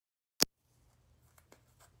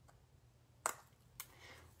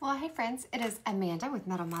Well, hey friends, it is Amanda with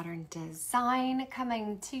Metal Modern Design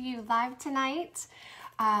coming to you live tonight.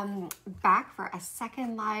 Back for a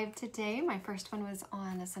second live today. My first one was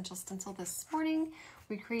on Essential Stencil this morning.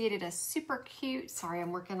 We created a super cute, sorry,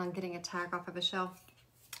 I'm working on getting a tag off of a shell,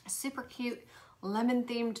 a super cute lemon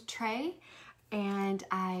themed tray. And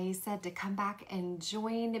I said to come back and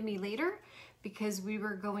join me later because we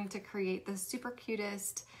were going to create the super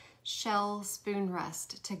cutest shell spoon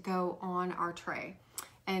rest to go on our tray.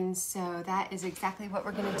 And so that is exactly what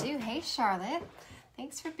we're gonna do. Hey, Charlotte,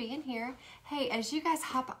 thanks for being here. Hey, as you guys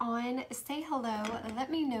hop on, say hello.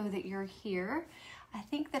 Let me know that you're here. I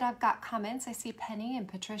think that I've got comments. I see Penny and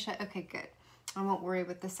Patricia. Okay, good. I won't worry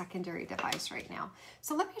with the secondary device right now.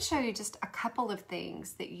 So let me show you just a couple of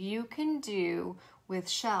things that you can do with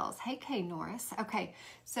shells. Hey, Kay Norris. Okay,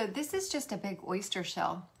 so this is just a big oyster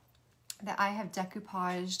shell that I have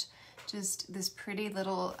decoupaged, just this pretty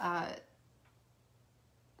little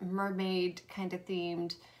mermaid kind of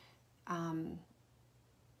themed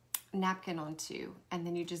napkin onto, and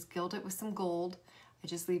then you just gild it with some gold. I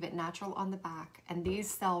just leave it natural on the back, and these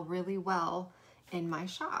sell really well in my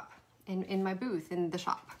shop, in my booth in the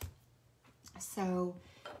shop. So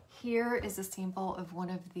here is a sample of one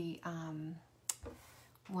of the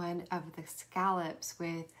scallops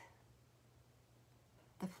with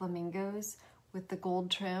the flamingos with the gold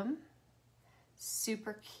trim.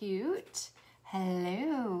 Super cute.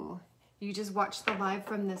 Hello. You just watched the live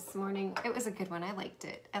from this morning. It was a good one. I liked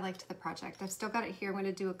it. I liked the project. I've still got it here. I'm going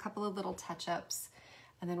to do a couple of little touch-ups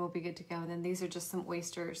and then we'll be good to go. And then these are just some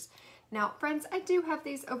oysters. Now, friends, I do have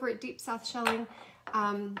these over at Deep South Shelling.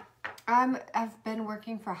 I've been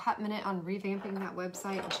working for a hot minute on revamping that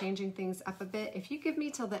website and changing things up a bit. If you give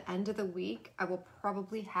me till the end of the week, I will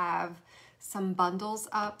probably have some bundles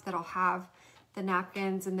up that'll have the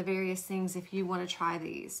napkins and the various things if you want to try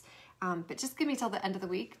these. But just give me till the end of the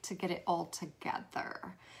week to get it all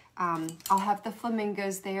together. I'll have the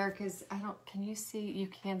flamingos there because can you see? You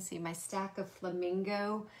can see my stack of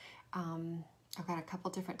flamingo. I've got a couple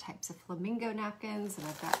different types of flamingo napkins, and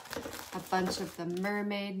I've got a bunch of the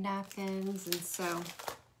mermaid napkins, and so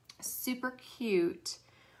super cute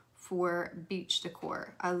for beach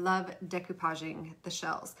decor. I love decoupaging the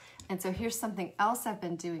shells. And so here's something else I've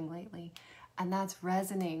been doing lately, and that's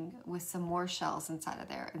resining with some more shells inside of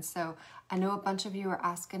there. And so I know a bunch of you are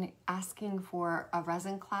asking for a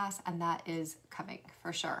resin class, and that is coming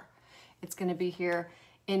for sure. It's gonna be here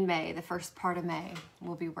in May, the first part of May.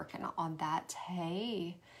 We'll be working on that.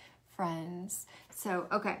 Hey, friends. So,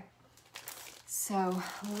 okay. So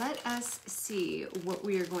let us see what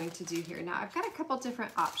we are going to do here. Now I've got a couple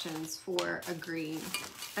different options for a green,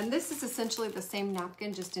 and this is essentially the same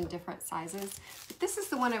napkin, just in different sizes. But this is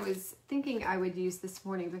the one I was thinking I would use this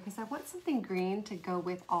morning because I want something green to go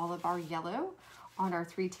with all of our yellow on our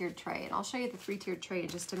three-tiered tray. And I'll show you the three-tiered tray in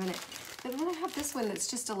just a minute. But then I have this one that's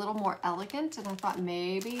just a little more elegant, and I thought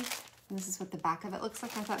maybe, and this is what the back of it looks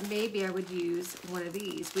like, I thought maybe I would use one of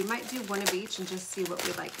these. We might do one of each and just see what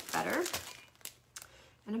we like better.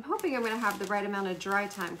 And I'm hoping I'm gonna have the right amount of dry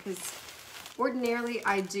time because ordinarily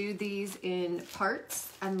I do these in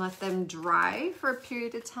parts and let them dry for a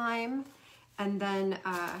period of time and then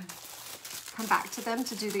come back to them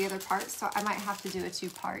to do the other parts. So I might have to do a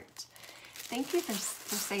two-part. Thank you for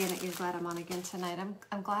saying that you're glad I'm on again tonight.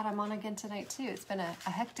 I'm glad I'm on again tonight too. It's been a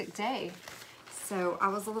hectic day. So I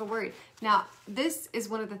was a little worried. Now, this is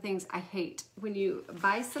one of the things I hate when you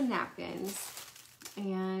buy some napkins,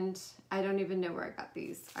 and I don't even know where I got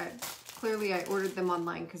these. Clearly I ordered them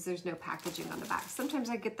online because there's no packaging on the back. Sometimes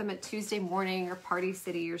I get them at Tuesday Morning or Party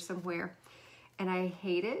City or somewhere, and I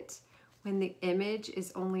hate it when the image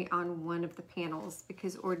is only on one of the panels,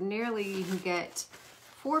 because ordinarily you can get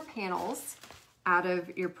 4 panels out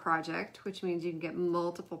of your project, which means you can get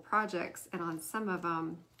multiple projects, and on some of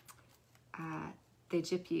them, they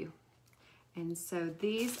jip you. And so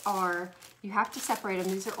these are, you have to separate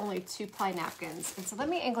them. These are only 2-ply napkins. And so let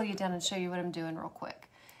me angle you down and show you what I'm doing real quick.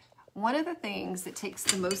 One of the things that takes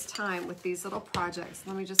the most time with these little projects,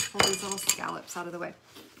 let me just pull these little scallops out of the way.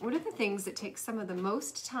 One of the things that takes some of the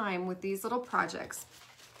most time with these little projects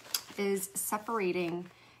is separating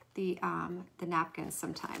the napkins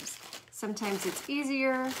sometimes. Sometimes it's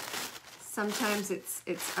easier, sometimes it's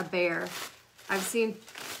a bear. I've seen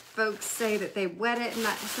folks say that they wet it and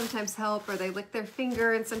that sometimes help, or they lick their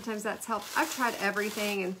finger and sometimes that's helped. I've tried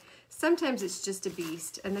everything, and sometimes it's just a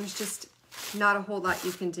beast, and there's just not a whole lot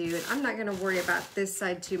you can do. And I'm not gonna worry about this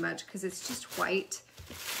side too much because it's just white,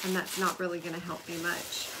 and that's not really gonna help me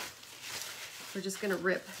much. We're just gonna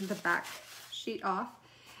rip the back sheet off.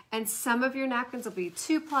 And some of your napkins will be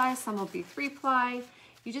 2-ply, some will be 3-ply.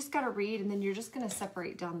 You just got to read, and then you're just going to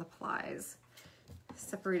separate down the plies.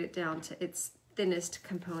 Separate it down to its thinnest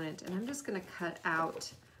component. And I'm just going to cut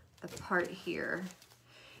out the part here.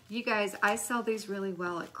 You guys, I sell these really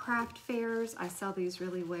well at craft fairs. I sell these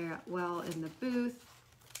really well in the booth.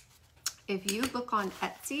 If you look on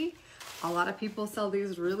Etsy, a lot of people sell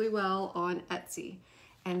these really well on Etsy.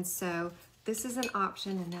 And so this is an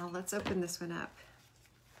option. And now let's open this one up.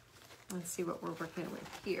 Let's see what we're working with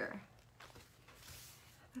here.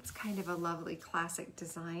 That's kind of a lovely classic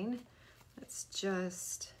design. Let's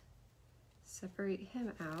just separate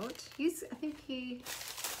him out. I think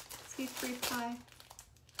is he 3-ply?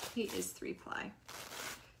 He is 3-ply.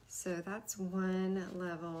 So that's one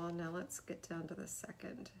level. Now let's get down to the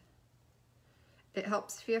second. It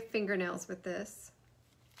helps if you have fingernails with this.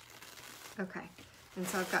 Okay, and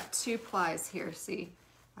so I've got 2 plies here. See,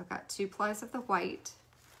 I've got 2 plies of the white.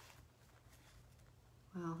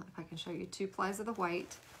 Well, if I can show you 2 plies of the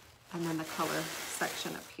white, and then the color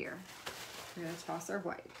section up here. We're gonna toss our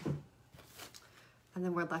white. And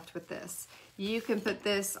then we're left with this. You can put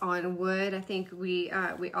this on wood. I think we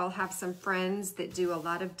all have some friends that do a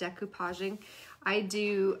lot of decoupaging. I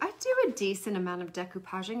do a decent amount of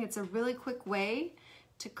decoupaging. It's a really quick way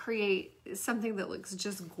to create something that looks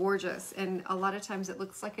just gorgeous. And a lot of times it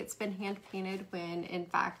looks like it's been hand painted when in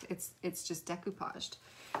fact it's just decoupaged.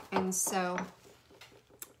 And so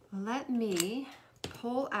let me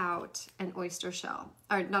pull out an oyster shell,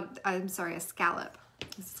 or not, I'm sorry, a scallop.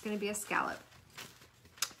 This is gonna be a scallop.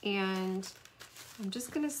 And I'm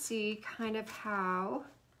just gonna see kind of how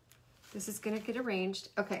this is gonna get arranged.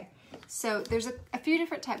 Okay, so there's a few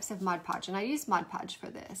different types of Mod Podge, and I use Mod Podge for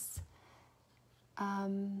this.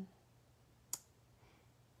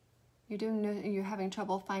 You're having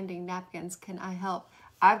trouble finding napkins. Can I help?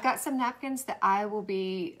 I've got some napkins that I will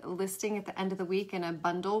be listing at the end of the week in a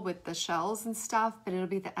bundle with the shells and stuff, but it'll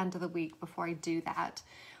be the end of the week before I do that.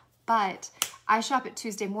 But I shop at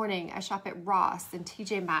Tuesday Morning. I shop at Ross and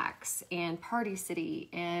TJ Maxx and Party City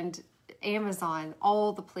and Amazon,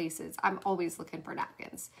 all the places. I'm always looking for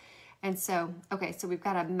napkins. And so, okay, so we've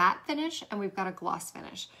got a matte finish and we've got a gloss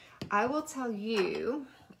finish. I will tell you,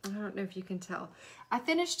 I don't know if you can tell, I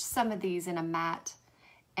finished some of these in a matte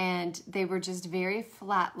and they were just very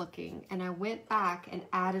flat looking. And I went back and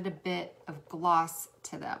added a bit of gloss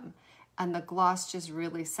to them. And the gloss just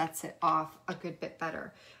really sets it off a good bit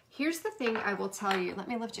better. Here's the thing I will tell you. Let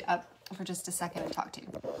me lift you up for just a second and talk to you.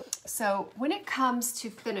 So when it comes to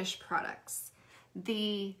finished products,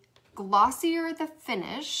 the glossier the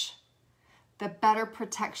finish, the better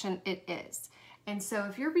protection it is. And so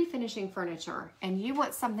if you're refinishing furniture and you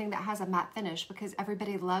want something that has a matte finish, because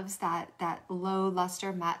everybody loves that low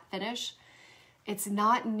luster matte finish, it's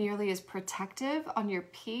not nearly as protective on your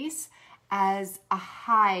piece as a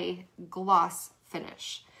high gloss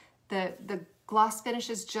finish. The gloss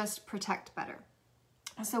finishes just protect better.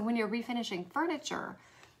 So when you're refinishing furniture,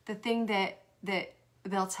 the thing that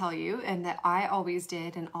they'll tell you, and that I always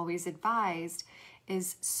did and always advised,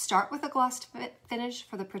 is start with a gloss finish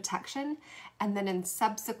for the protection, and then in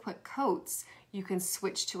subsequent coats, you can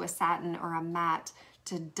switch to a satin or a matte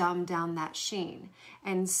to dumb down that sheen.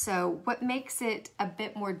 And so what makes it a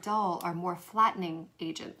bit more dull are more flattening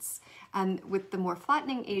agents. And with the more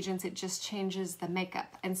flattening agents, it just changes the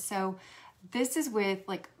makeup. And so this is with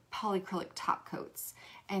like polyacrylic top coats.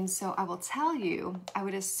 And so I will tell you, I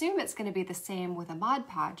would assume it's going to be the same with a Mod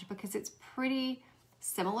Podge because it's pretty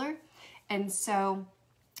similar. And so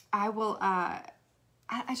I will, I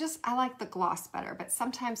like the gloss better, but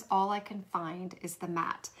sometimes all I can find is the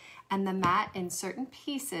matte. And the matte in certain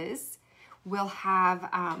pieces will have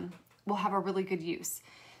a really good use.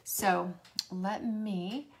 So let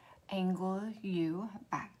me angle you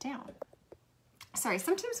back down. Sorry,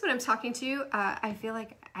 sometimes when I'm talking to you, I feel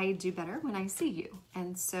like I do better when I see you.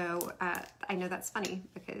 And so I know that's funny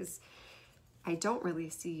because I don't really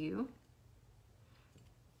see you.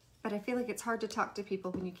 But I feel like it's hard to talk to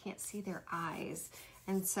people when you can't see their eyes.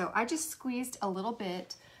 And so I just squeezed a little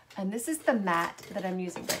bit, and this is the matte that I'm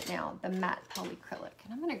using right now, the matte polyacrylic.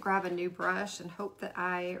 And I'm gonna grab a new brush and hope that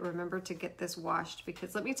I remember to get this washed,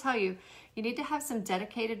 because let me tell you, you need to have some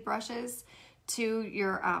dedicated brushes to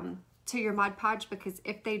your Mod Podge, because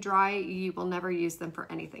if they dry, you will never use them for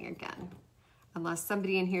anything again, unless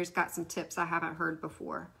somebody in here's got some tips I haven't heard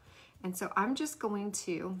before. And so I'm just going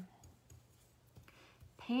to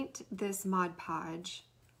paint this Mod Podge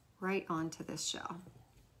right onto this shell.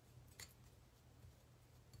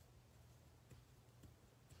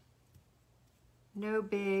 No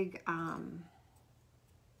big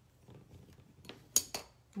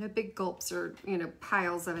gulps or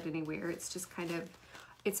piles of it anywhere. It's just kind of,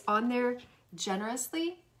 it's on there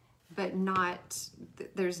generously, but not,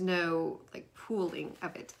 there's no like pooling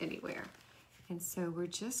of it anywhere. And so we're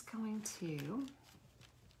just going to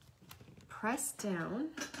press down.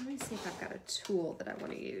 Let me see if I've got a tool that I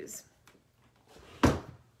want to use. I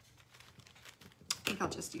think I'll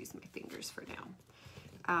just use my fingers for now.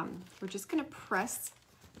 We're just going to press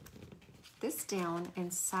this down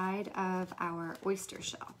inside of our oyster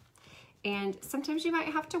shell. And sometimes you might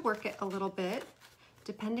have to work it a little bit,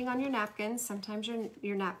 depending on your napkin. Sometimes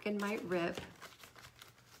your napkin might rip.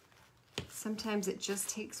 Sometimes it just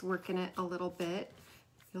takes working it a little bit.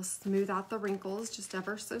 You'll smooth out the wrinkles just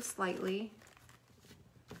ever so slightly.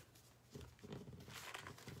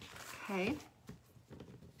 Okay.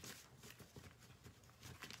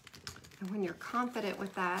 And when you're confident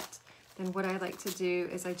with that, then what I like to do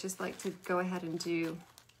is I just like to go ahead and do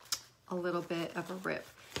a little bit of a rip.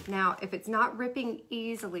 Now, if it's not ripping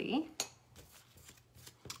easily,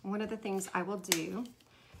 one of the things I will do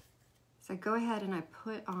is I go ahead and I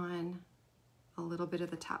put on a little bit of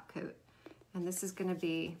the top coat. And this is going to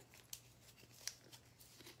be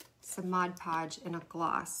some Mod Podge in a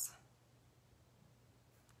gloss.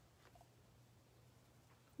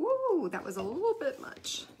 Woo, that was a little bit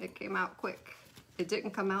much. It came out quick. It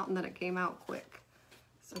didn't come out and then it came out quick.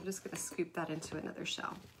 So I'm just going to scoop that into another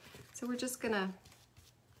shell. So we're just going to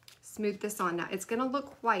smooth this on. Now it's going to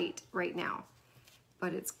look white right now,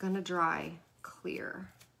 but it's going to dry clear.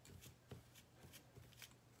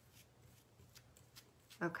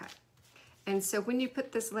 Okay. And so when you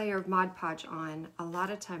put this layer of Mod Podge on, a lot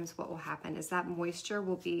of times what will happen is that moisture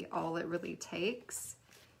will be all it really takes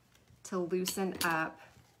to loosen up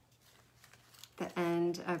the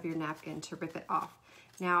end of your napkin to rip it off.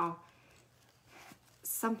 Now,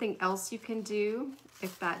 something else you can do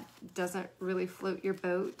if that doesn't really float your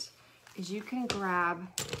boat is you can grab,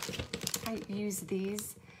 I use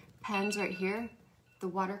these pens right here, the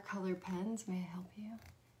watercolor pens. May I help you?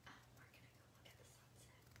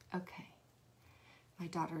 Okay. My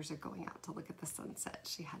daughters are going out to look at the sunset.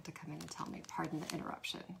 She had to come in and tell me, pardon the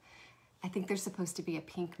interruption. I think there's supposed to be a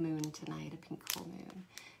pink moon tonight, a pink full moon.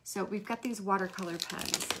 So we've got these watercolor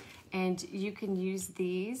pens, and you can use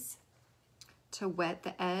these to wet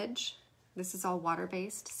the edge. This is all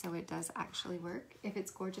water-based, so it does actually work. If it's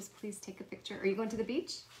gorgeous, please take a picture. Are you going to the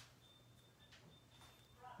beach?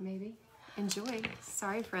 Maybe. Enjoy.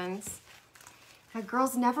 Sorry, friends. My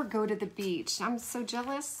girls never go to the beach. I'm so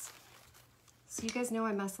jealous. So you guys know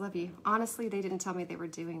I must love you. Honestly, they didn't tell me they were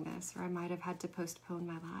doing this, or I might have had to postpone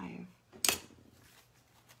my live.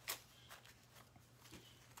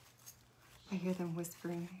 I hear them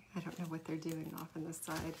whispering. I don't know what they're doing off on the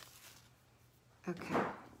side. Okay.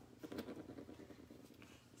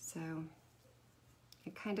 So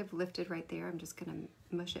it kind of lifted right there. I'm just gonna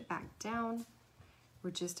mush it back down.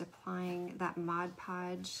 We're just applying that Mod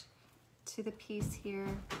Podge to the piece here.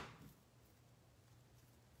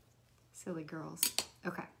 Silly girls.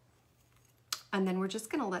 Okay. And then we're just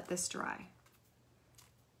gonna let this dry,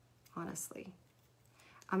 honestly.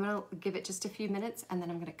 I'm gonna give it just a few minutes and then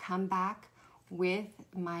I'm gonna come back with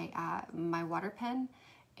my, my water pen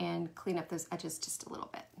and clean up those edges just a little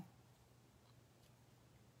bit.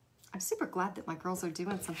 I'm super glad that my girls are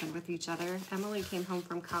doing something with each other. Emily came home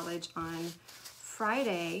from college on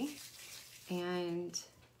Friday, and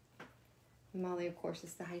Molly, of course,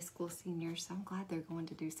 is the high school senior, so I'm glad they're going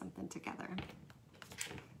to do something together.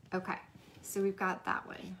 Okay, so we've got that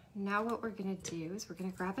one. Now what we're gonna do is we're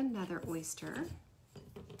gonna grab another oyster,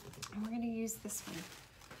 and we're gonna use this one.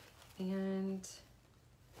 And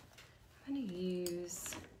I'm gonna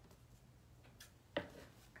use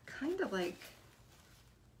kind of like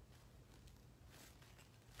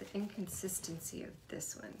the inconsistency of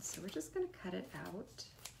this one. So we're just gonna cut it out.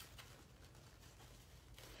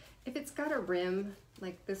 If it's got a rim,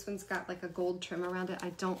 like this one's got like a gold trim around it, I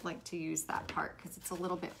don't like to use that part because it's a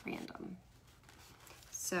little bit random.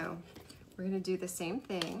 So we're gonna do the same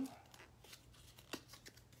thing.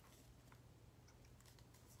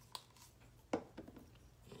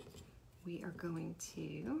 We are going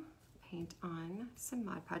to paint on some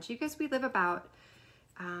Mod Podge. You guys, we live about,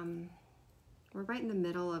 we're right in the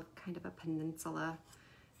middle of kind of a peninsula,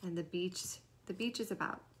 and the beach is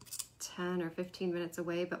about 10 or 15 minutes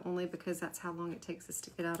away, but only because that's how long it takes us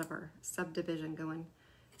to get out of our subdivision going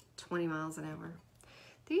 20 miles an hour.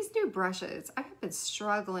 These new brushes, I have been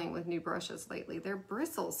struggling with new brushes lately. Their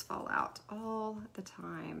bristles fall out all the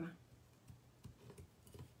time.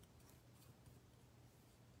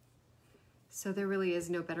 So there really is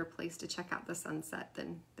no better place to check out the sunset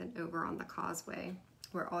than over on the causeway,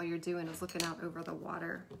 where all you're doing is looking out over the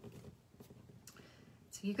water.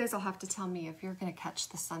 It's So you guys will have to tell me if you're gonna catch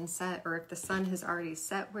the sunset or if the sun has already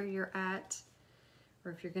set where you're at,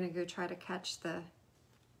 or if you're gonna go try to catch the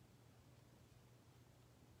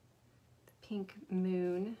pink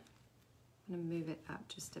moon. I'm gonna move it up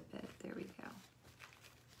just a bit. There we go.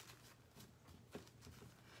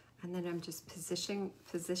 And then I'm just positioning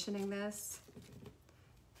this.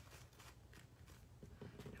 I'm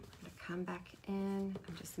gonna come back in.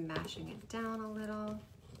 I'm just mashing it down a little.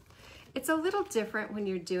 It's a little different when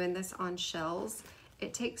you're doing this on shells.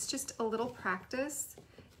 It takes just a little practice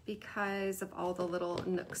because of all the little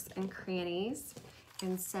nooks and crannies.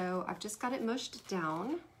 And so I've just got it mushed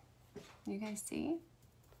down. You guys see?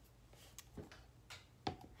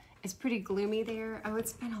 It's pretty gloomy there. Oh,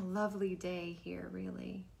 it's been a lovely day here,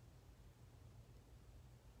 really.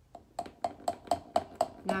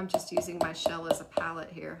 Now I'm just using my shell as a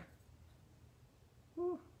palette here.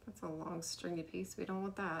 Ooh, that's a long stringy piece. We don't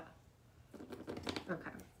want that.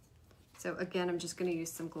 Okay. So again, I'm just going to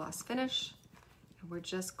use some gloss finish, and we're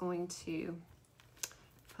just going to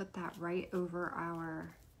put that right over our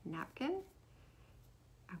napkin.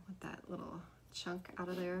 I want that little chunk out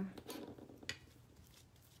of there.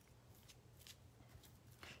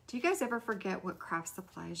 Do you guys ever forget what craft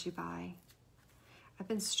supplies you buy? I've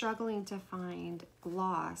been struggling to find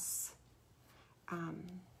gloss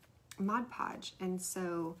Mod Podge, and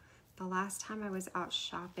so the last time I was out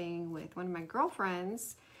shopping with one of my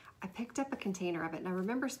girlfriends, I picked up a container of it, and I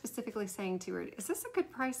remember specifically saying to her, is this a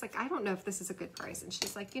good price? Like, I don't know if this is a good price. And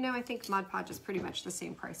she's like, you know, I think Mod Podge is pretty much the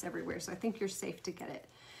same price everywhere, so I think you're safe to get it.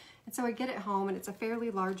 And so I get it home, and it's a fairly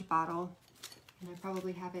large bottle, and I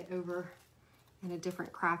probably have it over in a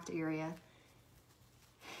different craft area.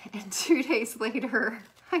 And 2 days later,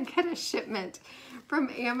 I get a shipment from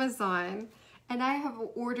Amazon, and I have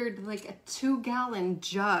ordered like a 2-gallon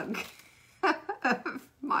jug of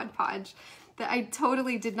Mod Podge that I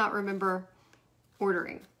totally did not remember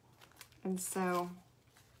ordering. And so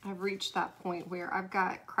I've reached that point where I've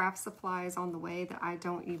got craft supplies on the way that I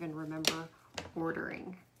don't even remember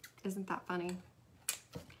ordering. Isn't that funny?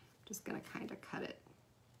 I'm just gonna kind of cut it.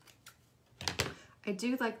 I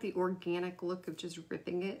do like the organic look of just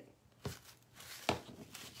ripping it.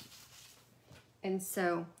 And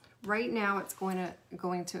so right now it's going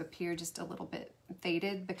to appear just a little bit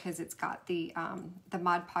faded because it's got the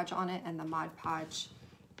Mod Podge on it, and the Mod Podge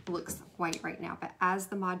looks white right now. But as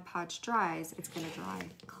the Mod Podge dries, it's going to dry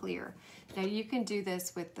clear. Now you can do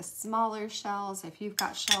this with the smaller shells. If you've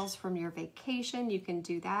got shells from your vacation, you can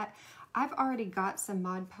do that. I've already got some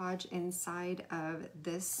Mod Podge inside of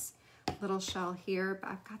this little shell here,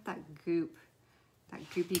 but I've got that goop, that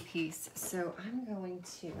goopy piece. So I'm going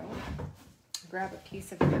to grab a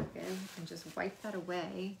piece of napkin and just wipe that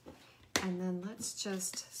away. And then let's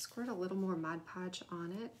just squirt a little more Mod Podge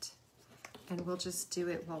on it, and we'll just do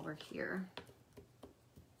it while we're here.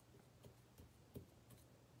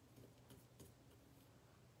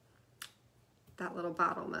 That little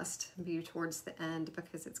bottle must be towards the end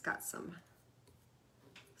because it's got some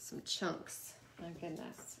chunks. My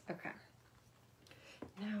goodness. Okay.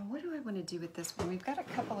 Now, what do I want to do with this one? We've got a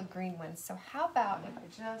couple of green ones. So how about if I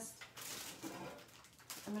just,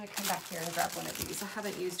 I'm going to come back here and grab one of these. I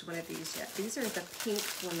haven't used one of these yet. These are the pink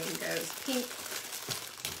flamingos, pink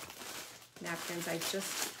napkins I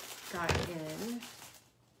just got in.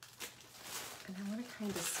 And I want to kind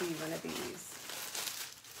of see one of these.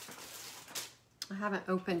 I haven't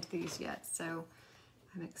opened these yet, so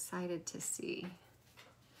I'm excited to see.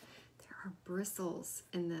 There are bristles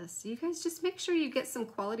in this. You guys just make sure you get some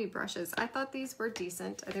quality brushes. I thought these were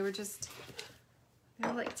decent. They were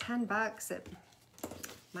like 10 bucks at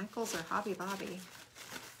Michael's or Hobby Lobby.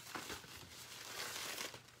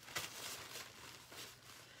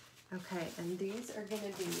 Okay, and these are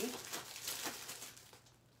gonna be,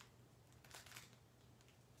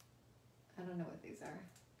 I don't know what these are.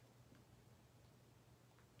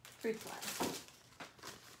 3 plies.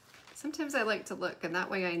 Sometimes I like to look, and that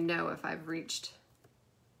way I know if I've reached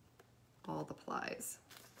all the plies.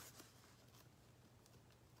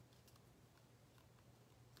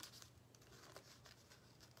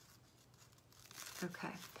 Okay,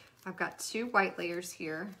 I've got 2 white layers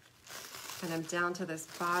here, and I'm down to this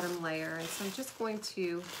bottom layer, and so I'm just going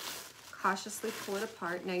to cautiously pull it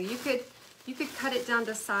apart. Now you could cut it down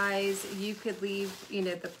to size. You could leave, you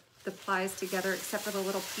know, the plies together except for the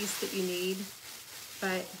little piece that you need,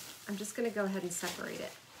 but I'm just going to go ahead and separate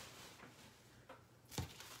it.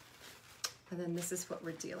 And then this is what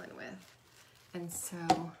we're dealing with. And so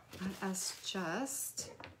let us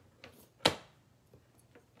just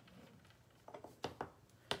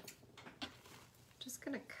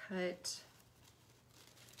going to cut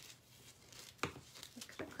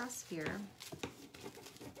across here.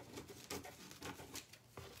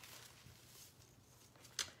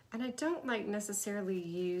 And I don't like necessarily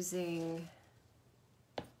using,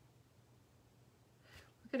 we're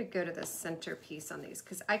gonna go to the center piece on these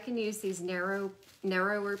because I can use these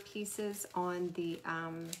narrower pieces on the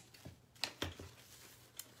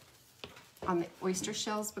oyster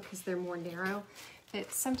shells because they're more narrow.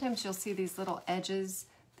 But sometimes you'll see these little edges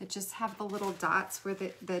that just have the little dots where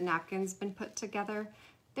the napkin's been put together.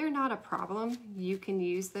 They're not a problem. You can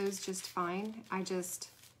use those just fine.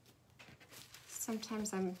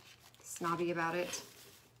 Sometimes I'm snobby about it.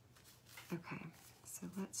 Okay, so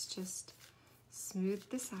let's just smooth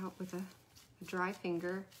this out with a dry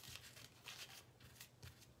finger.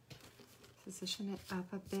 Position it up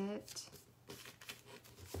a bit.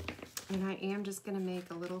 And I am just gonna make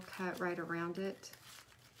a little cut right around it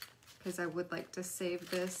because I would like to save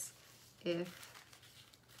this if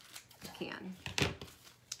I can.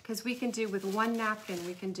 Because we can do with one napkin,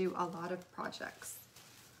 we can do a lot of projects.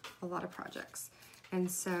 And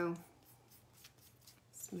so,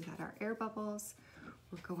 smooth out our air bubbles.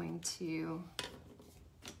 We're going to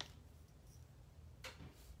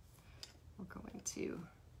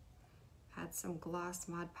add some gloss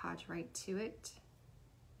Mod Podge right to it.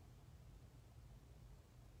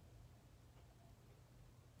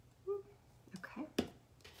 Okay.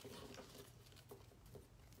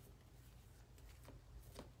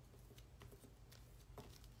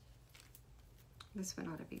 This one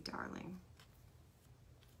ought to be darling.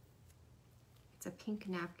 It's a pink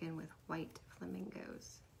napkin with white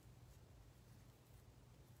flamingos.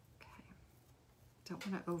 Okay. Don't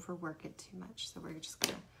want to overwork it too much, so we're just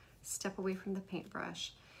going to step away from the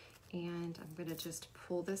paintbrush, and I'm going to just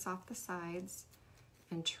pull this off the sides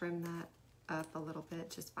and trim that up a little bit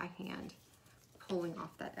just by hand, pulling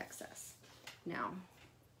off that excess. Now,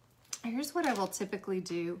 here's what I will typically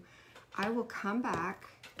do. I will come back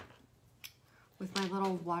with my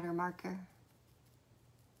little water marker.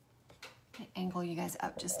 I angle you guys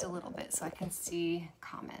up just a little bit so I can see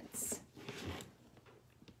comments.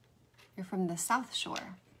 You're from the South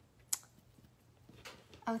Shore.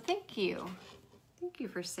 Oh, thank you. Thank you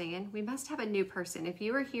for saying. We must have a new person. If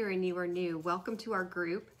you are here and you are new, welcome to our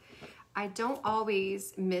group. I don't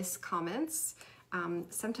always miss comments.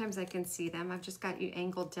 Sometimes I can see them. I've just got you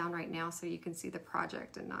angled down right now so you can see the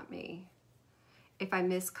project and not me. If I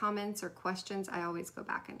miss comments or questions, I always go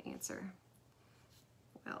back and answer.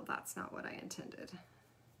 Well, that's not what I intended.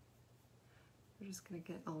 We're just gonna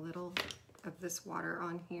get a little of this water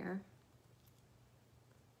on here.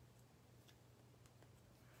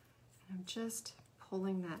 And I'm just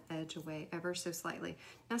pulling that edge away ever so slightly.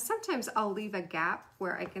 Now, sometimes I'll leave a gap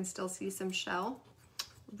where I can still see some shell.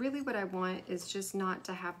 Really what I want is just not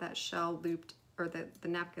to have that shell looped, or the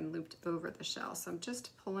napkin looped over the shell. So I'm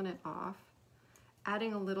just pulling it off.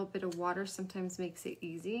 Adding a little bit of water sometimes makes it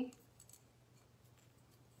easy.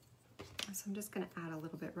 So I'm just going to add a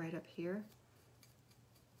little bit right up here.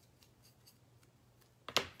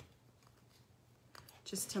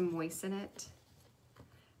 Just to moisten it.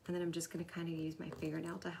 And then I'm just going to kind of use my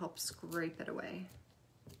fingernail to help scrape it away.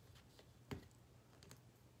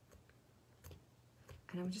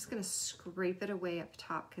 And I'm just going to scrape it away up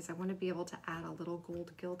top because I want to be able to add a little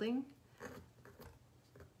gold gilding.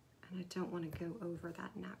 And I don't want to go over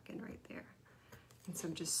that napkin right there. And so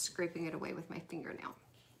I'm just scraping it away with my fingernail.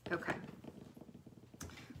 Okay.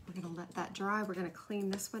 We're going to let that dry. We're going to clean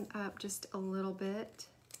this one up just a little bit.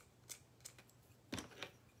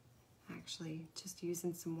 Actually, just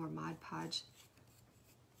using some more Mod Podge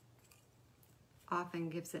often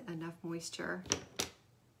gives it enough moisture.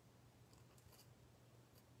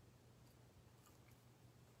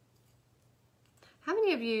 How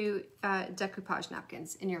many of you decoupage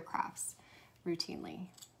napkins in your crafts routinely?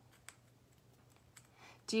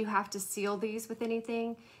 Do you have to seal these with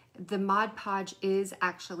anything? The Mod Podge is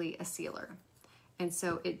actually a sealer. And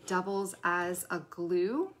so it doubles as a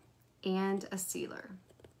glue and a sealer,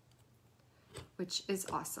 which is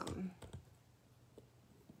awesome.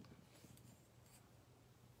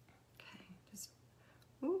 Okay,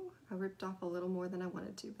 I ripped off a little more than I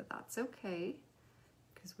wanted to, but that's okay,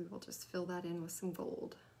 because we will just fill that in with some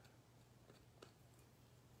gold.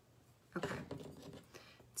 Okay,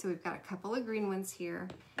 so we've got a couple of green ones here.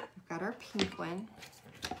 We've got our pink one.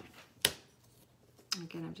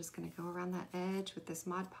 Again, I'm just going to go around that edge with this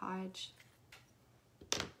Mod Podge.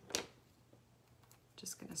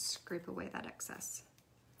 Just going to scrape away that excess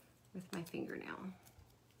with my fingernail.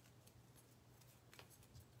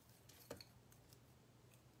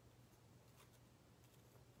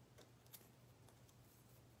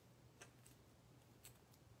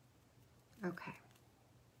 Okay.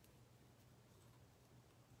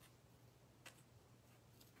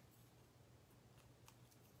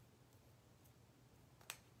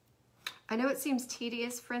 I know it seems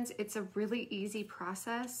tedious, friends. It's a really easy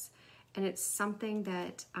process, and it's something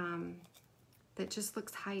that that just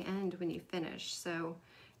looks high-end when you finish. So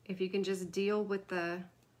if you can just deal with the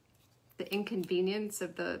inconvenience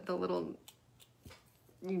of the little,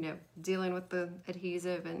 you know, dealing with the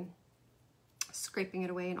adhesive and scraping it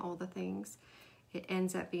away and all the things, it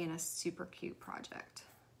ends up being a super cute project.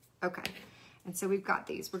 Okay, and so we've got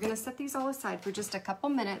these. We're gonna set these all aside for just a couple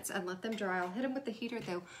minutes and let them dry. I'll hit them with the heater,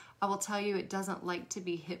 though. I will tell you, it doesn't like to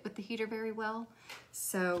be hit with the heater very well.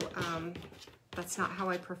 So that's not how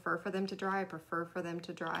I prefer for them to dry. I prefer for them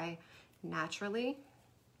to dry naturally.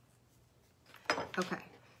 Okay,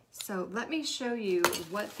 so let me show you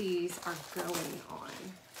what these are going on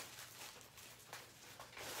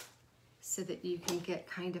so that you can get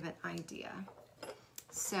kind of an idea.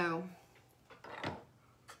 So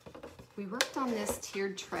we worked on this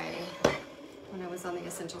tiered tray when I was on the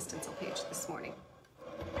Essential Stencil page this morning.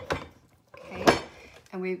 Okay,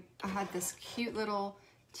 and I had this cute little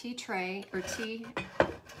tea tray or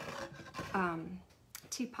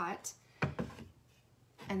teapot,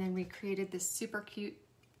 and then we created this super cute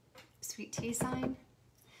sweet tea sign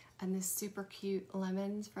and this super cute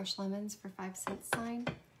lemons, fresh lemons for 5-cent sign.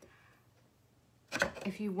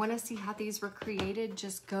 If you want to see how these were created,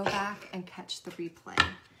 just go back and catch the replay.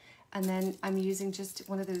 And then I'm using just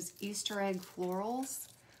one of those Easter egg florals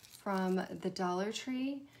from the Dollar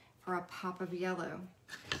Tree for a pop of yellow.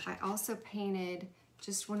 I also painted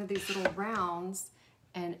just one of these little rounds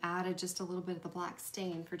and added just a little bit of the black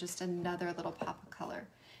stain for just another little pop of color.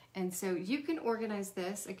 And so you can organize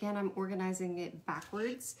this. Again, I'm organizing it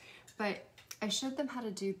backwards, but I showed them how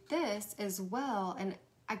to do this as well. And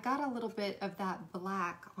I got a little bit of that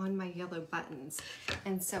black on my yellow buttons.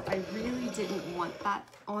 And so I really didn't want that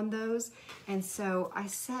on those. And so I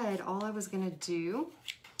said all I was gonna do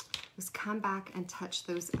was come back and touch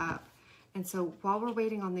those up. And so while we're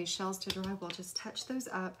waiting on these shells to dry, we'll just touch those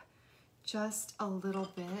up just a little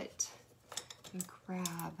bit and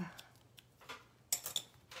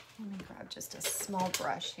let me grab just a small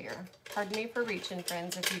brush here. Pardon me for reaching,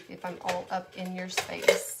 friends, if I'm all up in your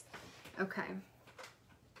space. Okay.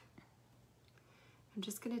 I'm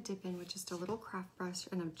just gonna dip in with just a little craft brush,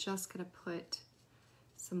 and I'm just gonna put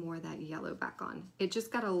some more of that yellow back on. It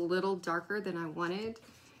just got a little darker than I wanted,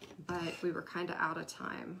 but we were kind of out of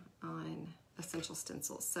time on Essential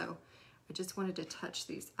Stencils. So I just wanted to touch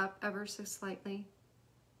these up ever so slightly.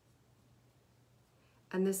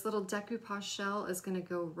 And this little decoupage shell is gonna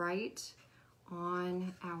go right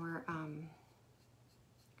on our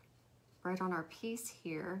piece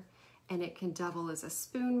here, and it can double as a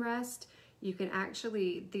spoon rest. You can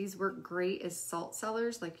actually, these work great as salt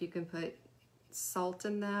cellars, like you can put salt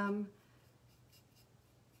in them.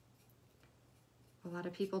 A lot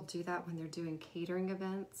of people do that when they're doing catering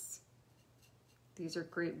events. These are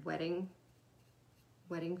great wedding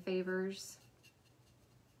favors.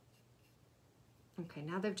 Okay,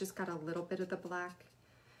 now they've just got a little bit of the black,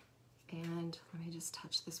 and let me just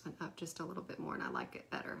touch this one up just a little bit more, and I like it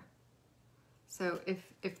better. So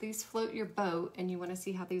if these float your boat and you want to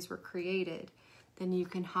see how these were created, then you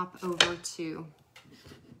can hop over to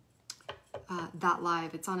that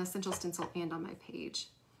live. It's on Essential Stencil and on my page.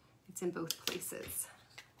 It's in both places.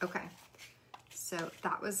 Okay, so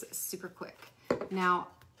that was super quick. Now,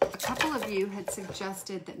 a couple of you had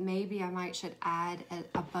suggested that maybe I should add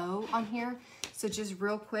a bow on here. So just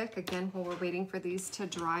real quick, again, while we're waiting for these to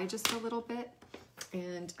dry just a little bit,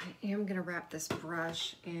 and I am gonna wrap this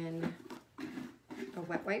brush in a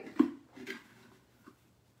wet wipe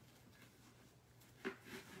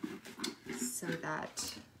so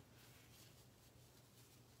that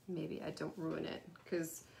maybe I don't ruin it,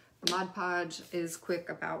 because Mod Podge is quick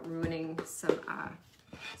about ruining some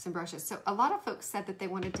brushes. So a lot of folks said that they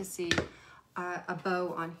wanted to see a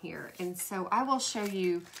bow on here, and so I will show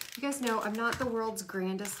you. You guys know I'm not the world's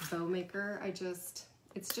grandest bow maker.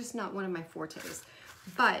 It's just not one of my fortes,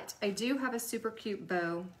 but I do have a super cute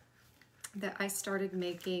bow that I started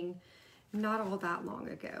making not all that long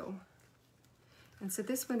ago. And so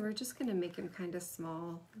this one, we're just gonna make him kind of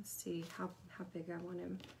small. Let's see how big I want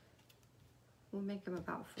him. We'll make him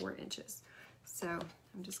about 4 inches. So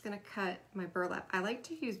I'm just gonna cut my burlap. I like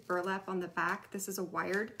to use burlap on the back. This is a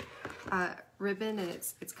wired ribbon, and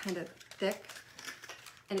it's kind of thick,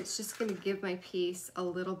 and it's just gonna give my piece a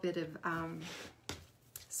little bit of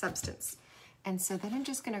substance. And so then I'm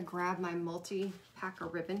just gonna grab my multi-packer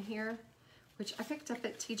ribbon here, which I picked up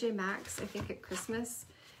at TJ Maxx, I think at Christmas,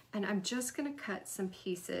 and I'm just gonna cut some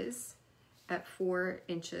pieces at 4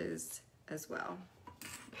 inches as well.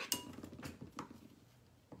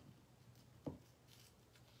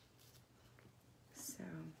 So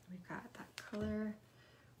we've got that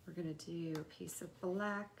gonna do a piece of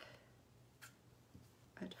black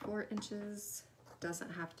at 4 inches.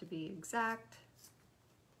 Doesn't have to be exact.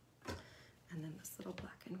 And then this little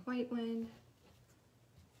black and white one.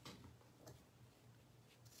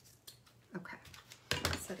 Okay,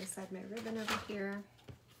 set aside my ribbon over here.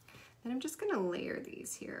 And I'm just gonna layer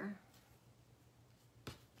these here.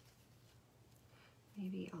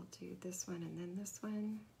 Maybe I'll do this one and then this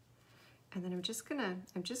one. And then I'm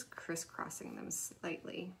just crisscrossing them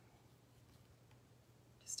slightly.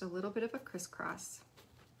 Just a little bit of a crisscross.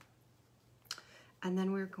 And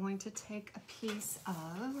then we're going to take a piece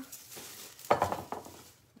of,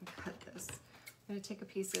 cut this. I'm gonna take a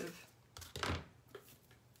piece of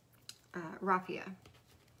raffia,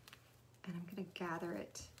 and I'm gonna gather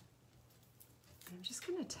it. And I'm just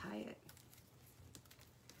gonna tie it.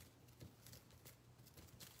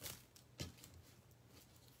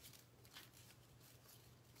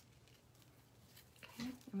 Okay,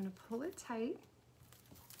 I'm gonna pull it tight.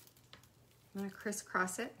 I'm gonna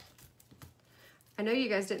crisscross it. I know you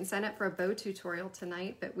guys didn't sign up for a bow tutorial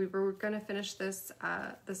tonight, but we were gonna finish this,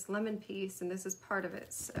 this lemon piece, and this is part of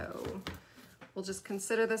it, so we'll just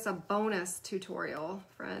consider this a bonus tutorial,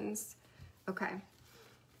 friends. Okay,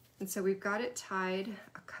 and so we've got it tied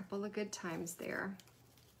a couple of good times there.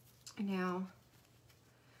 Now,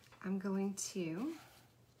 I'm going to,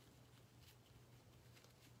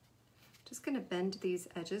 just gonna bend these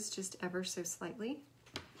edges just ever so slightly,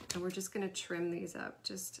 and we're just gonna trim these up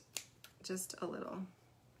just a little.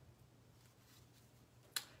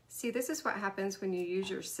 See, this is what happens when you use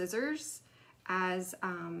your scissors as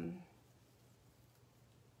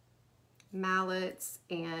mallets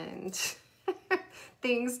and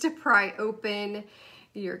things to pry open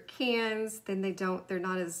your cans. Then they're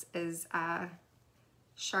not as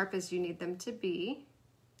sharp as you need them to be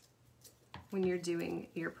when you're doing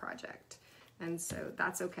your project. And so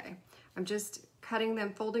that's okay. I'm just cutting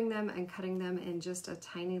them, folding them, and cutting them in just a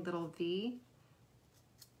tiny little V,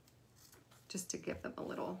 just to give them a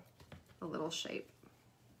little shape.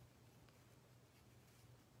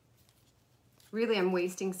 Really, I'm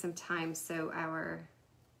wasting some time, so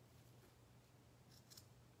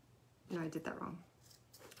no, I did that wrong.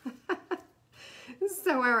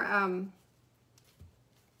 So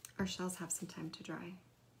our shells have some time to dry.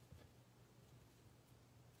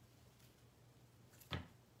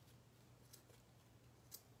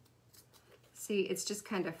 See, it's just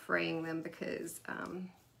kind of fraying them because,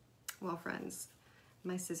 well, friends,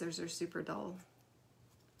 my scissors are super dull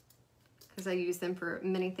because I use them for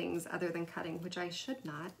many things other than cutting, which I should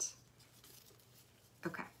not.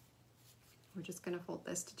 Okay, we're just gonna fold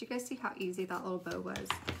this. Did you guys see how easy that little bow was?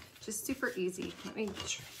 Just super easy. Let me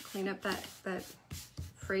clean up that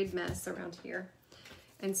frayed mess around here.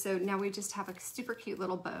 And so now we just have a super cute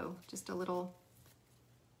little bow, just a little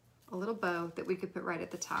bow that we could put right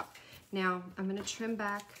at the top. Now I'm gonna trim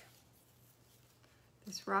back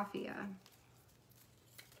this raffia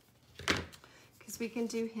because we can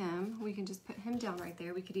do him. We can just put him down right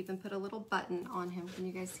there. We could even put a little button on him. Can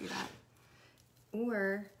you guys see that?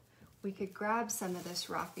 Or we could grab some of this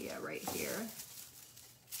raffia right here.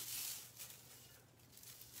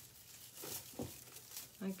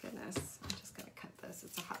 My goodness, I'm just gonna cut this.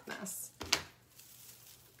 It's a hot mess.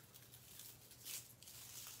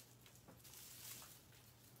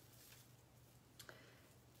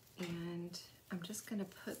 And I'm just gonna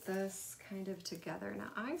put this kind of together.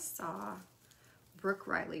 Now I saw Brooke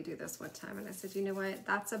Riley do this one time and I said, you know what,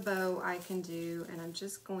 that's a bow I can do, and I'm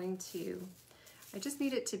just going to, I just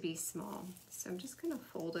need it to be small. So I'm just gonna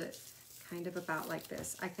fold it kind of about like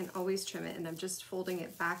this. I can always trim it, and I'm just folding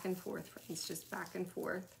it back and forth, friends, just back and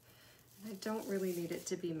forth. And I don't really need it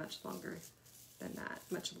to be much longer than that,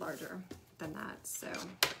 much larger than that. So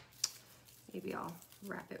maybe I'll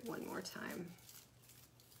wrap it one more time.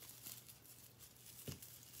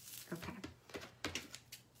 Okay, I'm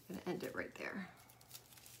gonna end it right there.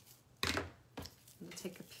 I'm gonna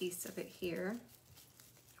take a piece of it here, and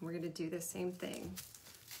we're gonna do the same thing.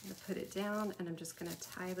 I'm gonna put it down, and I'm just gonna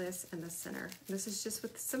tie this in the center. And this is just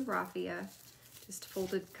with some raffia, just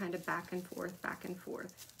folded kind of back and forth, back and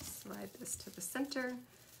forth. Slide this to the center,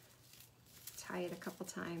 tie it a couple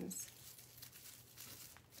times.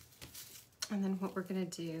 And then what we're gonna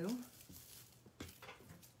do,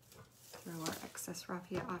 throw our excess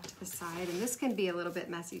raffia off to the side. And this can be a little bit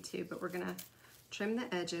messy too, but we're gonna trim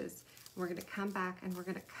the edges. And we're gonna come back and we're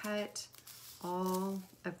gonna cut all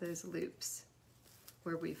of those loops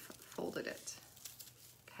where we've folded it,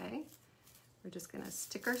 okay? We're just gonna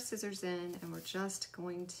stick our scissors in, and we're just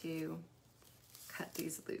going to cut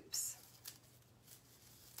these loops.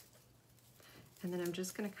 And then I'm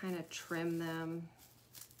just gonna kind of trim them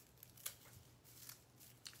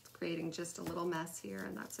creating just a little mess here,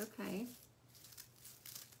 and that's okay.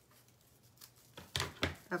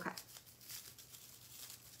 Okay.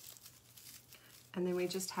 And then we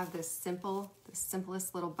just have this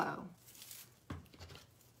simplest little bow.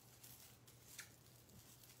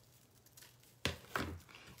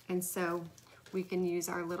 And so we can use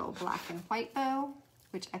our little black and white bow,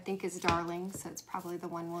 which I think is darling, so it's probably the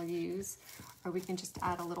one we'll use. Or we can just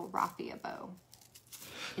add a little raffia bow.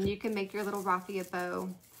 And you can make your little raffia bow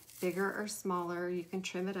bigger or smaller. You can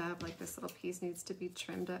trim it up, like this little piece needs to be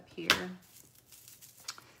trimmed up here.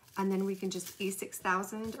 And then we can just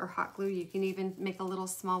E6000 or hot glue. You can even make a little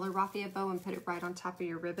smaller raffia bow and put it right on top of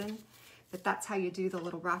your ribbon. But that's how you do the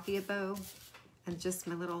little raffia bow. And just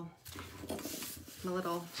my little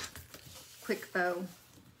quick bow.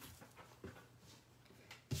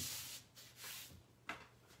 I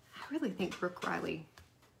really think Brooke Riley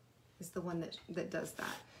is the one that does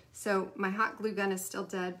that. So my hot glue gun is still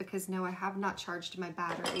dead because no, I have not charged my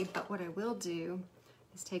battery, but what I will do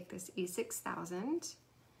is take this E6000.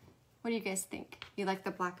 What do you guys think? You like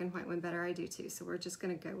the black and white one better? I do too, so we're just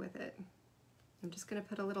gonna go with it. I'm just gonna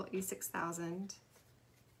put a little E6000.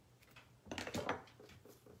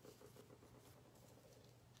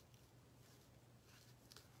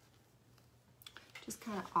 Just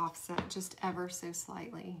kind of offset just ever so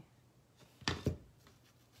slightly.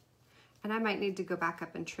 And I might need to go back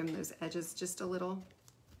up and trim those edges just a little,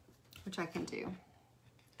 which I can do.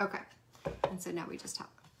 Okay, and so now we just have,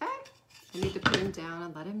 I need to put him down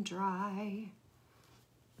and let him dry.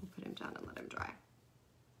 We'll put him down and let him dry.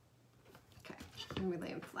 Okay, and we lay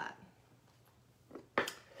him flat.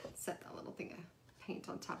 Set that little thing of paint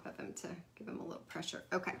on top of him to give him a little pressure.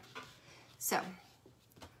 Okay, so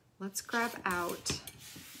let's grab out,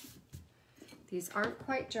 these aren't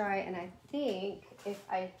quite dry, and I think if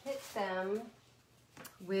I hit them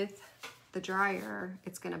with the dryer,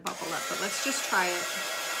 it's gonna bubble up, but let's just try it.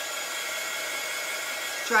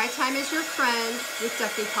 Dry time is your friend with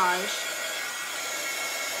decoupage.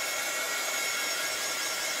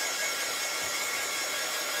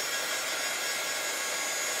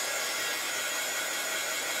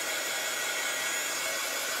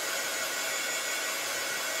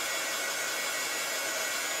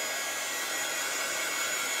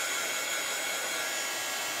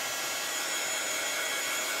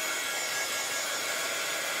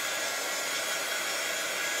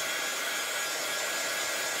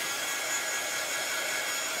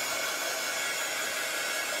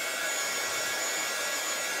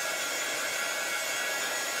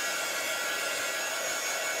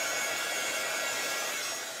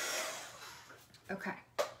 Okay,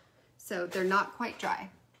 so they're not quite dry,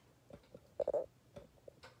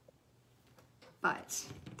 but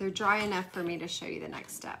they're dry enough for me to show you the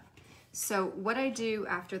next step. So what I do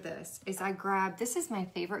after this is I grab, this is my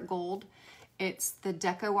favorite gold. It's the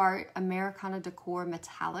Deco Art Americana Decor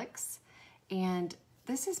Metallics, and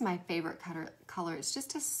this is my favorite color. It's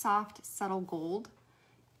just a soft, subtle gold,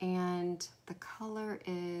 and the color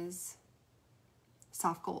is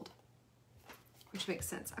soft gold, which makes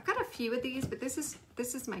sense. I've got a few of these, but this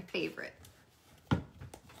is my favorite. And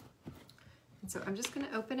so I'm just gonna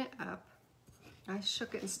open it up. I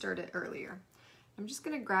shook it and stirred it earlier. I'm just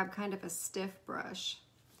gonna grab kind of a stiff brush,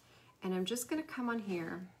 and I'm just gonna come on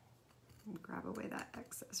here and grab away that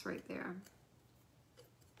excess right there.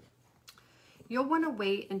 You'll wanna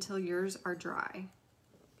wait until yours are dry.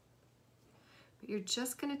 But you're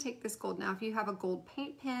just gonna take this gold. Now, if you have a gold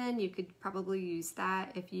paint pen, you could probably use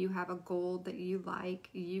that. If you have a gold that you like,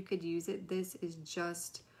 you could use it. This is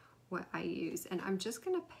just what I use. And I'm just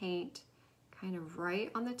gonna paint kind of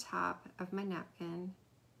right on the top of my napkin,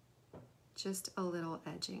 just a little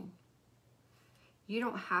edging. You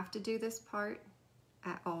don't have to do this part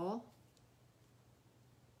at all.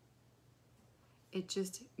 It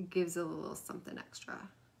just gives a little something extra.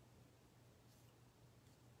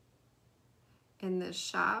 In this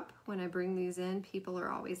shop, when I bring these in, people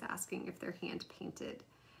are always asking if they're hand painted.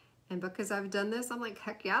 And because I've done this, I'm like,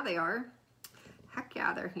 heck yeah, they are. Heck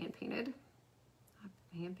yeah, they're hand painted.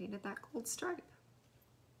 I've hand painted that gold stripe.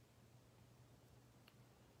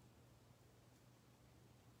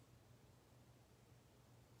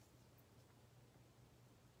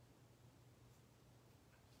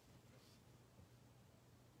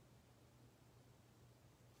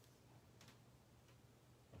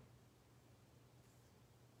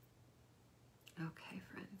 Okay,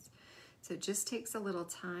 friends, so it just takes a little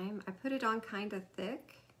time. I put it on kind of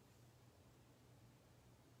thick.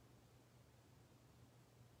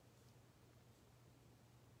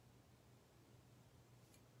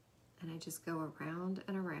 And I just go around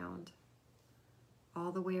and around,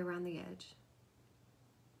 all the way around the edge.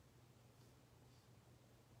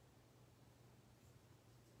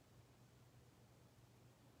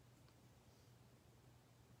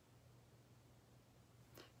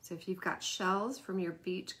 So if you've got shells from your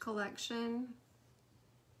beach collection,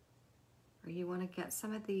 or you want to get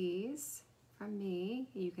some of these from me,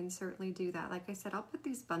 you can certainly do that. Like I said, I'll put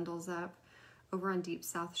these bundles up over on Deep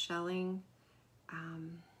South Shelling at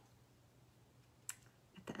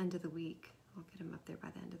the end of the week. I'll get them up there by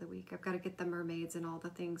the end of the week. I've got to get the mermaids and all the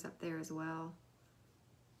things up there as well.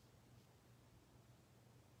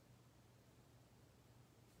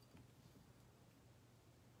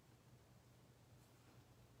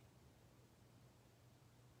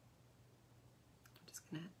 I'm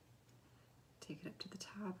just going to take it up to the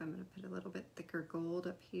top. I'm going to put a little bit thicker gold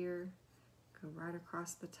up here. Go right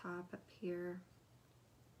across the top up here.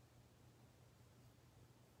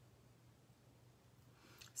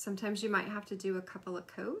 Sometimes you might have to do a couple of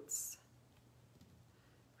coats,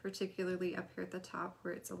 particularly up here at the top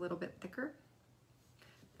where it's a little bit thicker.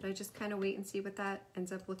 But I just kind of wait and see what that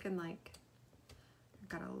ends up looking like. I've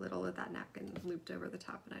got a little of that napkin looped over the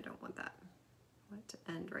top and I don't want that. I want it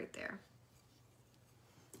to end right there.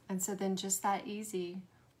 And so then just that easy,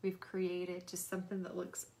 we've created just something that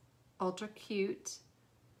looks ultra cute,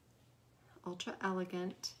 ultra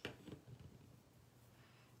elegant.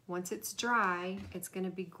 Once it's dry, it's going to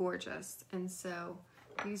be gorgeous. And so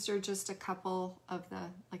these are just a couple of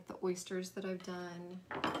the oysters that I've done.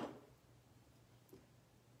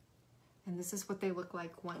 And this is what they look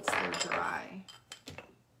like once they're dry.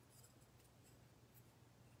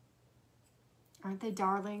 Aren't they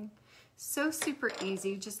darling? So super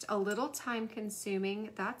easy, just a little time consuming,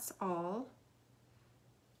 that's all.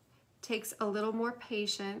 Takes a little more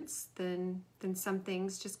patience than some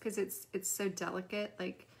things, just because it's so delicate.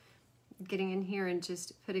 Like getting in here and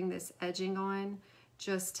just putting this edging on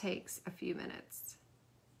just takes a few minutes.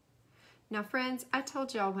 Now friends, I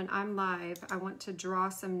told y'all when I'm live, I want to draw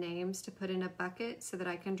some names to put in a bucket so that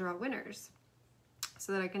I can draw winners.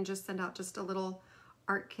 So that I can just send out just a little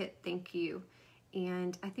art kit thank you.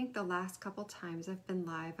 And I think the last couple times I've been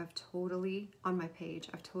live, on my page,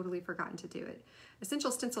 I've totally forgotten to do it.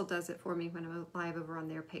 Essential Stencil does it for me when I'm live over on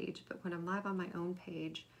their page, but when I'm live on my own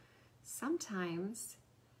page, sometimes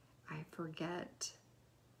I forget.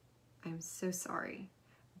 I'm so sorry.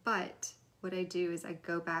 But what I do is I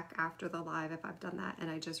go back after the live if I've done that and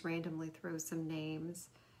I just randomly throw some names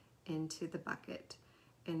into the bucket.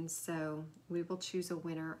 And so we will choose a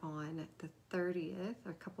winner on the 30th,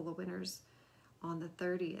 or a couple of winners on the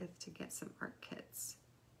 30th to get some art kits.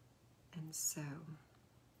 And so,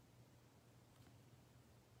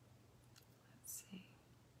 let's see.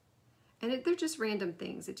 And they're just random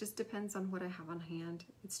things. It just depends on what I have on hand.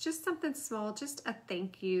 It's just something small, just a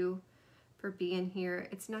thank you for being here.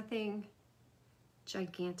 It's nothing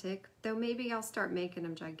gigantic, though maybe I'll start making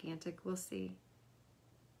them gigantic. We'll see.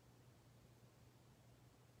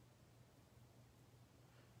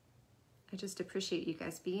 I just appreciate you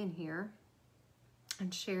guys being here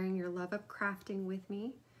and sharing your love of crafting with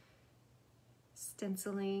me.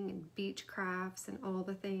 Stenciling and beach crafts and all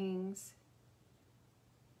the things.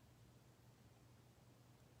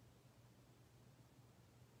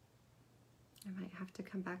 I might have to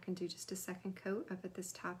come back and do just a second coat up at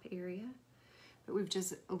this top area. But we've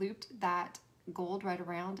just looped that gold right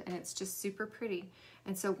around and it's just super pretty.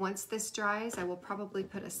 And so once this dries, I will probably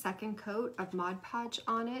put a second coat of Mod Podge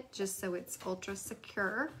on it just so it's ultra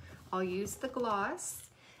secure. I'll use the gloss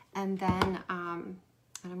and then and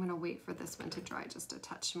I'm gonna wait for this one to dry just a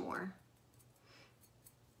touch more.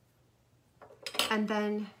 And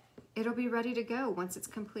then it'll be ready to go once it's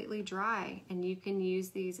completely dry, and you can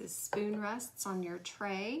use these as spoon rests on your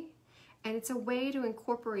tray. And it's a way to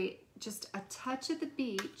incorporate just a touch of the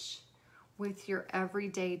beach with your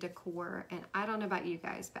everyday decor. And I don't know about you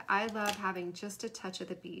guys, but I love having just a touch of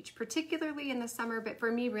the beach, particularly in the summer, but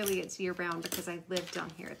for me, really it's year round because I live down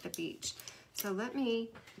here at the beach. So let me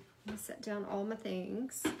set down all my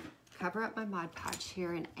things, cover up my Mod Podge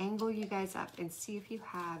here, and angle you guys up and see if you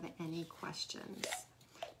have any questions.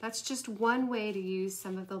 That's just one way to use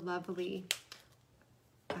some of the lovely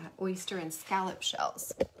oyster and scallop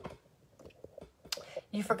shells.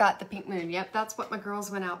 You forgot the pink moon. Yep, that's what my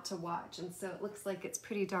girls went out to watch. And so it looks like it's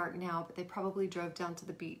pretty dark now, but they probably drove down to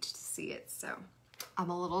the beach to see it. So I'm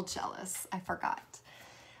a little jealous. I forgot.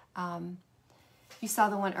 You saw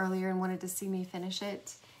the one earlier and wanted to see me finish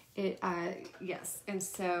it. Yes. And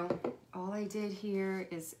so all I did here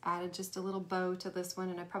is added just a little bow to this one,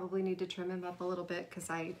 and I probably need to trim him up a little bit because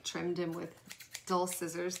I trimmed him with dull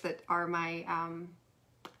scissors that are my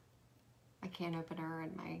can opener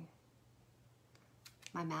and my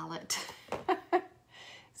mallet.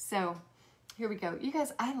 So here we go. You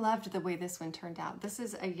guys, I loved the way this one turned out. This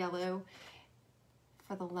is a yellow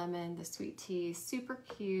for the lemon, the sweet tea, super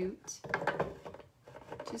cute.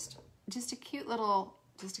 Just a cute little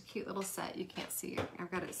set. You can't see it. I've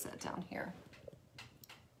got it set down here.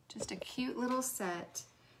 Just a cute little set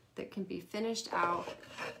that can be finished out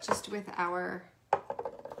just with our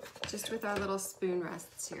little spoon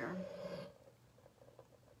rests here.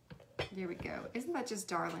 There we go. Isn't that just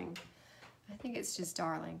darling? I think it's just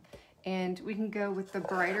darling. And we can go with the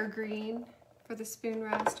brighter green for the spoon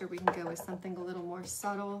rest, or we can go with something a little more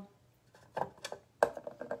subtle.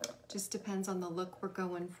 Just depends on the look we're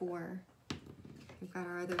going for. We've got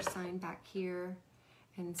our other sign back here.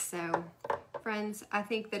 And so, friends, I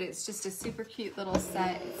think that it's just a super cute little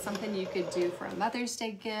set. It's something you could do for a Mother's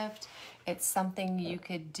Day gift. It's something you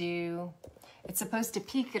could do. It's supposed to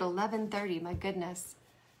peak at 11:30, my goodness.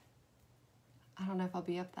 I don't know if I'll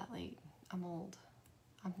be up that late. I'm old.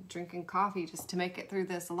 I'm drinking coffee just to make it through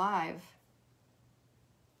this live.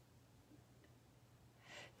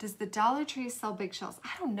 Does the Dollar Tree sell big shells? I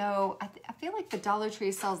don't know. I feel like the Dollar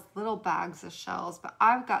Tree sells little bags of shells, but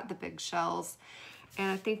I've got the big shells. And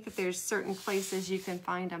I think that there's certain places you can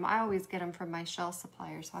find them. I always get them from my shell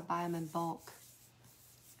supplier, so I buy them in bulk.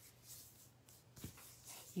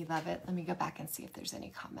 You love it. Let me go back and see if there's any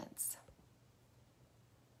comments.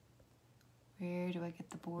 Where do I get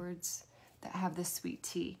the boards that have the sweet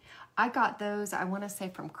tea? I got those, I want to say,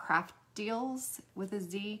 from Craft Deals with a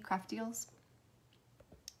Z, Craft Deals.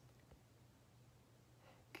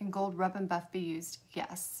 Can gold rub and buff be used?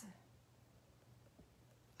 Yes.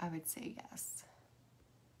 I would say yes.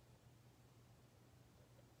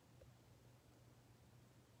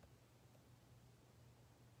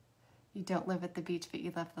 You don't live at the beach, but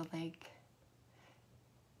you love the lake.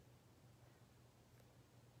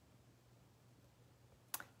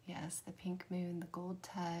 Yes, the pink moon, the gold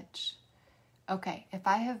touch. Okay, if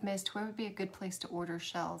I have missed, where would be a good place to order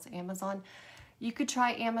shells? Amazon? You could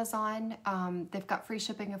try Amazon. They've got free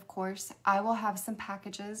shipping, of course. I will have some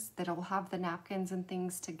packages that will have the napkins and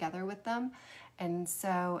things together with them. And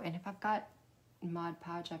so, and if I've got Mod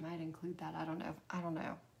Podge, I might include that. I don't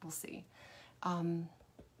know. We'll see.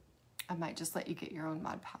 I might just let you get your own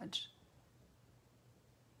Mod Podge.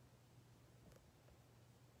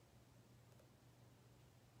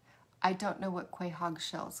 I don't know what quahog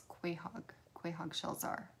shells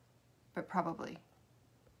are, but probably.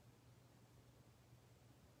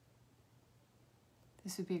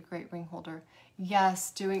 This would be a great ring holder.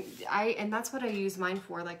 Yes, and that's what I use mine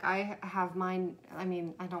for. Like I have mine, I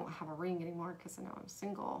mean, I don't have a ring anymore because I know I'm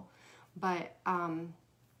single, but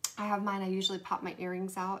I have mine, I usually pop my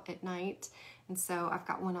earrings out at night. And so I've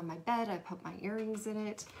got one on my bed, I put my earrings in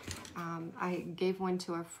it. I gave one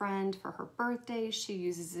to a friend for her birthday. She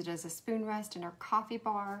uses it as a spoon rest in her coffee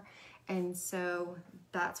bar. And so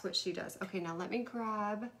that's what she does. Okay, now let me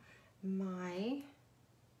grab I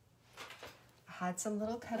had some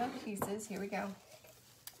little cut up pieces. Here we go.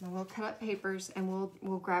 My little cut up papers, and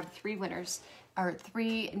we'll grab 3 winners, or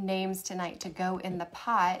 3 names tonight to go in the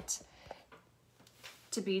pot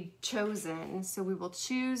to be chosen. So we will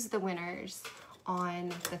choose the winners on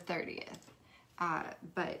the 30th.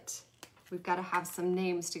 But we've got to have some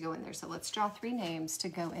names to go in there. So let's draw 3 names to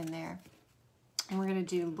go in there. And we're going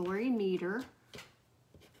to do Lori Meter.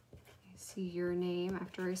 You see your name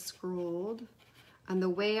after I scrolled. And the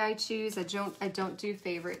way I choose, I don't do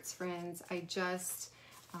favorites, friends. I just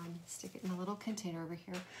stick it in a little container over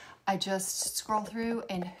here. I just scroll through,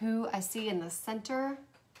 and who I see in the center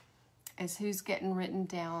is who's getting written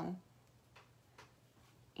down.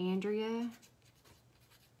 Andrea.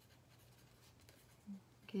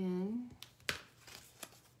 Again.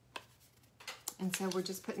 And so we're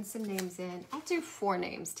just putting some names in. I'll do 4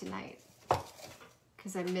 names tonight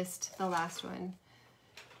because I missed the last one.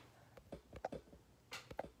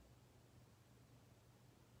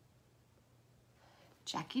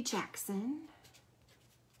 Jackie Jackson.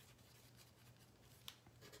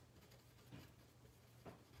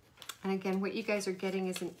 And again, what you guys are getting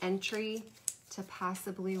is an entry to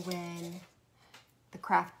possibly win the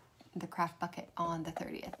craft bucket on the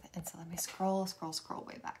 30th. And so let me scroll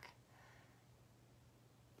way back.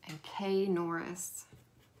 And Kay Norris.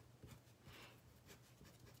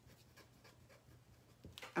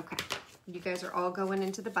 Okay, you guys are all going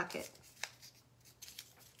into the bucket.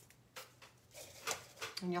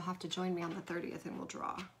 And you'll have to join me on the 30th and we'll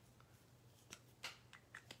draw.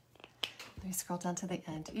 Let me scroll down to the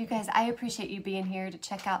end. You guys, I appreciate you being here to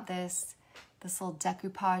check out this little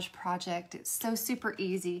decoupage project. It's so super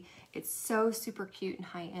easy. It's so super cute and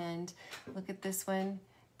high end. Look at this one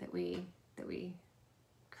that we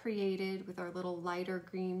created with our little lighter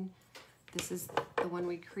green. This is the one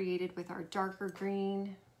we created with our darker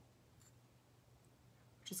green.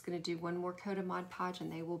 We're Just gonna do one more coat of Mod Podge and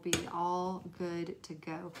they will be all good to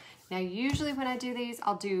go. Now, usually when I do these,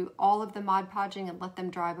 I'll do all of the Mod Podging and let them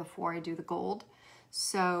dry before I do the gold.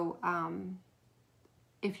 So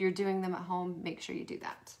if you're doing them at home, make sure you do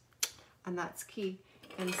that. And that's key.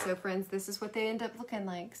 And so friends, this is what they end up looking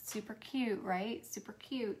like. Super cute, right? Super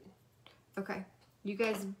cute. Okay, you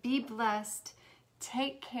guys be blessed.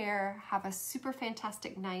 Take care. Have a super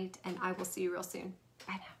fantastic night, and I will see you real soon.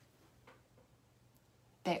 Bye now.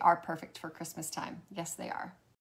 They are perfect for Christmas time. Yes, they are.